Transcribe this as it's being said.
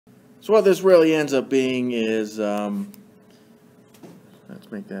So what this really ends up being is, let's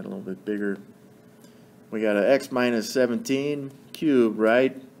make that a little bit bigger. We got an x minus 17 cubed,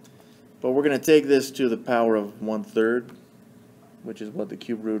 right? But we're going to take this to the power of 1/3, which is what the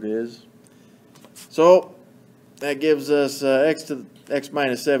cube root is. So that gives us x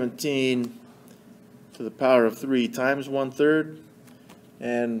minus 17 to the power of 3 times 1/3.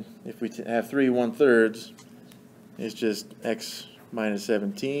 And if we have 3 1/3, it's just x minus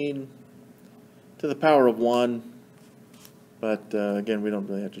 17 to the power of 1. But again, we don't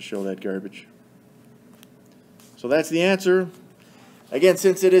really have to show that garbage. So that's the answer. Again,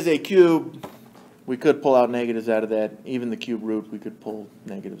 since it is a cube, we could pull out negatives out of that. Even the cube root, we could pull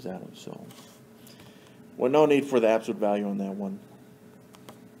negatives out of. So, well, no need for the absolute value on that one.